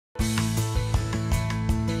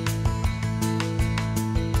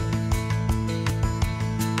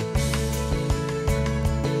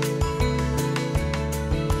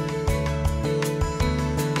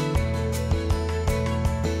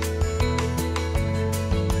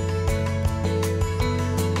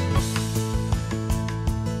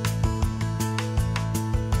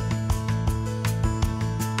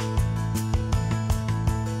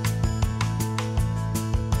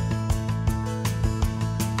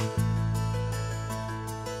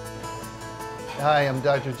Hi, I'm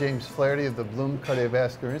Dr. James Flaherty of the Bloom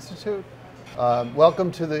Cardiovascular Institute.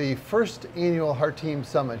 Welcome to the first annual Heart Team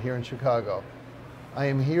Summit here in Chicago. I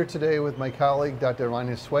am here today with my colleague, Dr.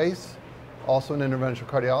 Ranya Sweis, also an interventional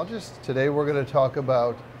cardiologist. Today we're going to talk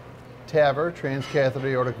about TAVR, transcatheter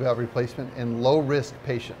aortic valve replacement, in low-risk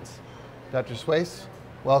patients. Dr. Sweis,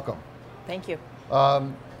 welcome. Thank you.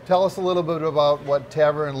 Tell us a little bit about what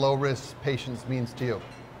TAVR in low-risk patients means to you.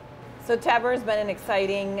 So TAVR has been an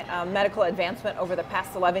exciting medical advancement over the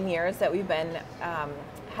past 11 years that we've had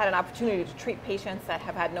an opportunity to treat patients that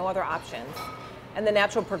have had no other options. And the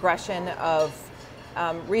natural progression of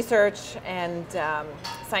research and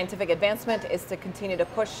scientific advancement is to continue to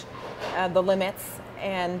push the limits.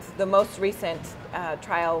 And the most recent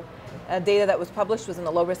trial data that was published was in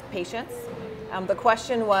the low-risk patients. The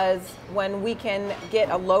question was, when we can get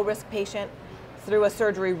a low-risk patient through a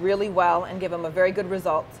surgery really well and give them a very good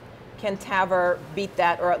result, can TAVR beat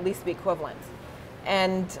that or at least be equivalent?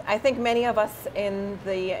 And I think many of us in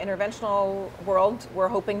the interventional world were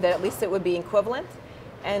hoping that at least it would be equivalent.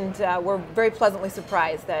 And we're very pleasantly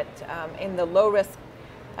surprised that in the low-risk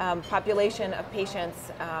population of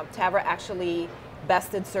patients, TAVR actually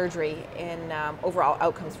bested surgery in overall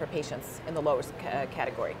outcomes for patients in the low-risk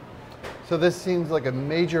category. So this seems like a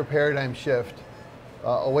major paradigm shift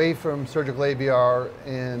away from surgical AVR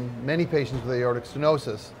in many patients with aortic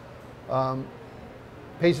stenosis.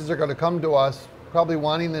 Patients are going to come to us probably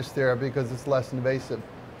wanting this therapy because it's less invasive.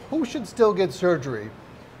 Who should still get surgery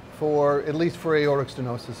for, at least for aortic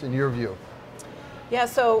stenosis, in your view? Yeah,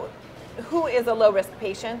 so who is a low-risk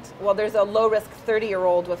patient? Well, there's a low-risk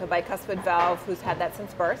 30-year-old with a bicuspid valve who's had that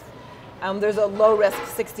since birth. There's a low-risk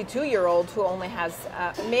 62-year-old who only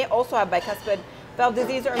may also have bicuspid valve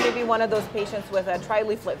disease, or maybe one of those patients with a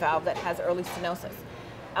trileaflet valve that has early stenosis.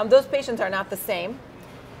 Those patients are not the same.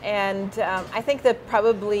 And I think that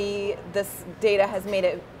probably this data has made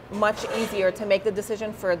it much easier to make the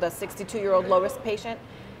decision for the 62-year-old low-risk patient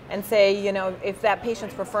and say, you know, if that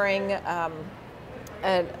patient's preferring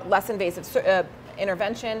a less invasive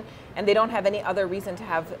intervention and they don't have any other reason to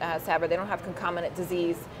have TAVR, they don't have concomitant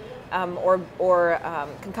disease or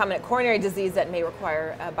concomitant coronary disease that may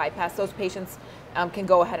require bypass, those patients can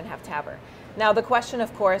go ahead and have TAVR. Now the question,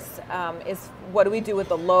 of course, is what do we do with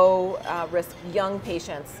the low-risk young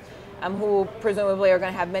patients who presumably are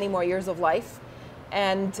going to have many more years of life?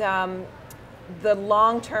 And the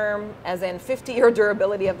long-term, as in 50-year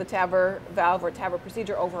durability of the TAVR valve or TAVR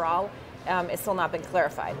procedure overall, is still not been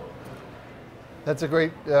clarified. That's a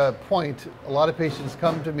great point. A lot of patients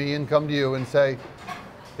come to me and come to you and say,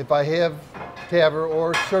 if I have TAVR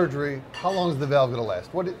or surgery, how long is the valve going to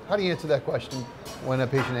last? How do you answer that question when a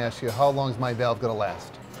patient asks you, how long is my valve going to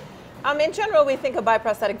last? In general, we think of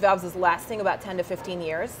bioprosthetic valves as lasting about 10 to 15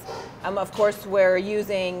 years. Of course, we're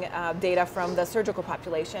using data from the surgical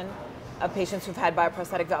population of patients who've had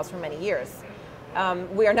bioprosthetic valves for many years.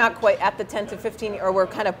 We are not quite at the 10 to 15, or we're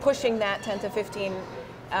kind of pushing that 10 to 15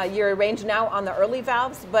 year range now on the early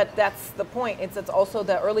valves, but that's the point. It's also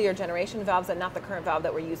the earlier generation valves and not the current valve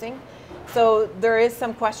that we're using. So there is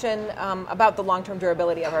some question about the long-term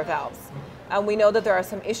durability of our valves. We know that there are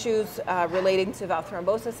some issues relating to valve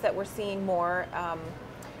thrombosis that we're seeing more,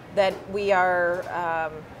 that we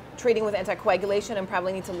are treating with anticoagulation and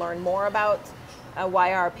probably need to learn more about.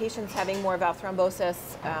 Why are our patients having more valve thrombosis?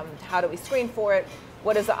 How do we screen for it?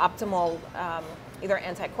 What is the optimal either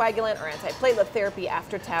anticoagulant or antiplatelet therapy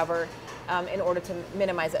after TAVR in order to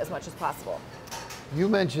minimize it as much as possible? You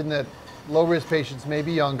mentioned that low-risk patients may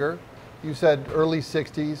be younger. You said early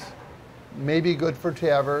 60s, may be good for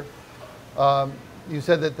TAVR. You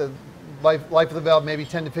said that the life of the valve may be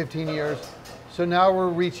 10 to 15 years. So now we're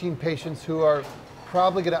reaching patients who are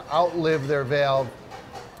probably going to outlive their valve.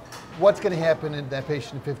 What's going to happen in that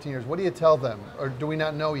patient in 15 years? What do you tell them, or do we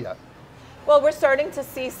not know yet? Well, we're starting to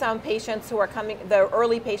see some patients who are coming, the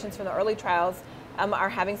early patients from the early trials are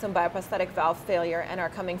having some bioprosthetic valve failure and are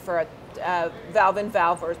coming for a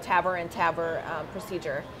valve-in-valve or TAVR and TAVR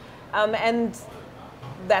procedure. And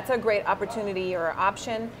that's a great opportunity or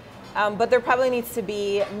option, but there probably needs to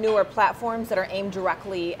be newer platforms that are aimed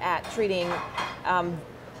directly at treating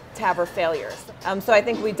TAVR failures. So I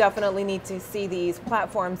think we definitely need to see these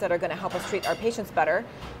platforms that are going to help us treat our patients better.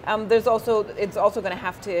 It's also going to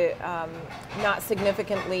have to not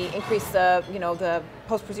significantly increase the the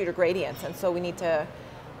post-procedure gradients, and so we need to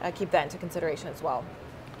keep that into consideration as well.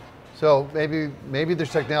 So maybe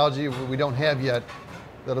there's technology we don't have yet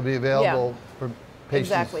that'll be available for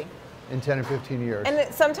patients in 10 or 15 years.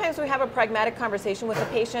 And sometimes we have a pragmatic conversation with the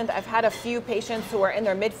patient. I've had a few patients who are in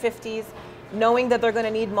their mid-50s knowing that they're going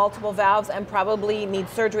to need multiple valves and probably need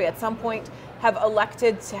surgery at some point, have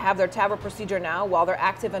elected to have their TAVR procedure now while they're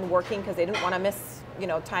active and working because they didn't want to miss,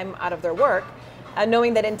 time out of their work,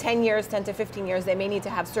 knowing that in 10 years, 10 to 15 years, they may need to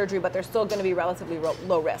have surgery, but they're still going to be relatively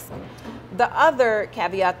low risk. The other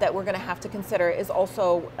caveat that we're going to have to consider is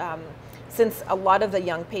also, since a lot of the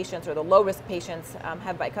young patients or the low-risk patients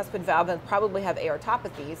have bicuspid valve and probably have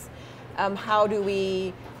aortopathies, how do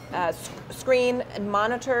we screen and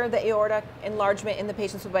monitor the aortic enlargement in the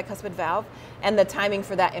patients with bicuspid valve and the timing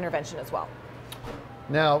for that intervention as well?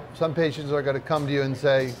 Now, some patients are going to come to you and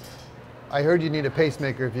say, I heard you need a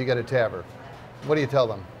pacemaker if you get a TAVR. What do you tell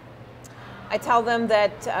them? I tell them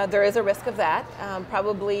that there is a risk of that.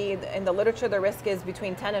 Probably in the literature, the risk is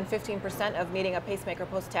between 10 and 15% of needing a pacemaker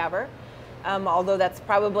post-TAVR, although that's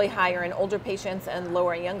probably higher in older patients and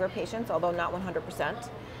lower in younger patients, although not 100%.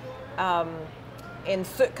 In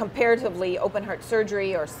comparatively open heart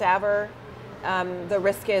surgery or SAVR, the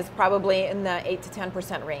risk is probably in the 8 to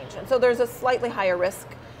 10% range. And so there's a slightly higher risk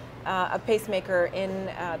of pacemaker in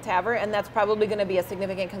TAVR, and that's probably going to be a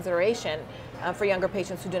significant consideration for younger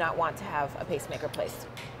patients who do not want to have a pacemaker placed.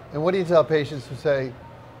 And what do you tell patients who say,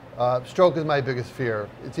 stroke is my biggest fear?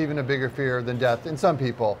 It's even a bigger fear than death in some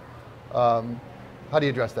people. How do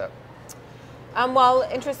you address that? Well,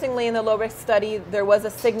 interestingly, in the low-risk study, there was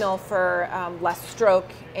a signal for less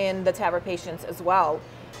stroke in the TAVR patients as well,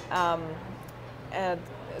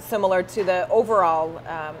 similar to the overall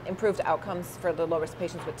improved outcomes for the low-risk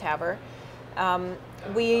patients with TAVR.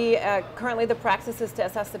 Currently, the practice is to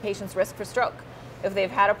assess the patient's risk for stroke. If they've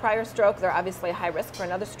had a prior stroke, they're obviously a high risk for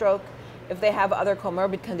another stroke. If they have other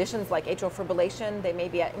comorbid conditions like atrial fibrillation, they may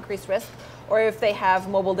be at increased risk. Or if they have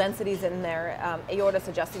mobile densities in their aorta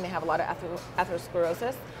suggesting they have a lot of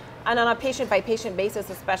atherosclerosis. And on a patient-by-patient basis,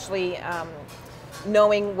 especially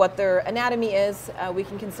knowing what their anatomy is, we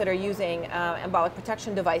can consider using embolic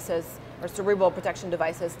protection devices or cerebral protection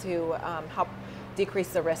devices to help decrease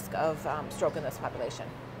the risk of stroke in this population.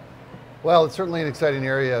 Well, it's certainly an exciting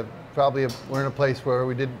area. Probably we're in a place where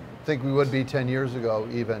we didn't think we would be 10 years ago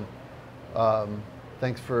even.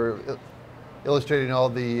 Thanks for illustrating all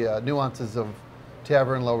the nuances of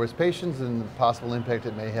TAVR in low-risk patients and the possible impact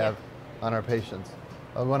it may have on our patients.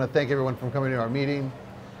 I want to thank everyone for coming to our meeting.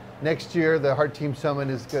 Next year, the Heart Team Summit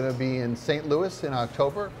is going to be in St. Louis in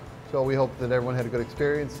October, so we hope that everyone had a good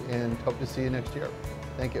experience and hope to see you next year.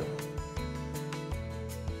 Thank you.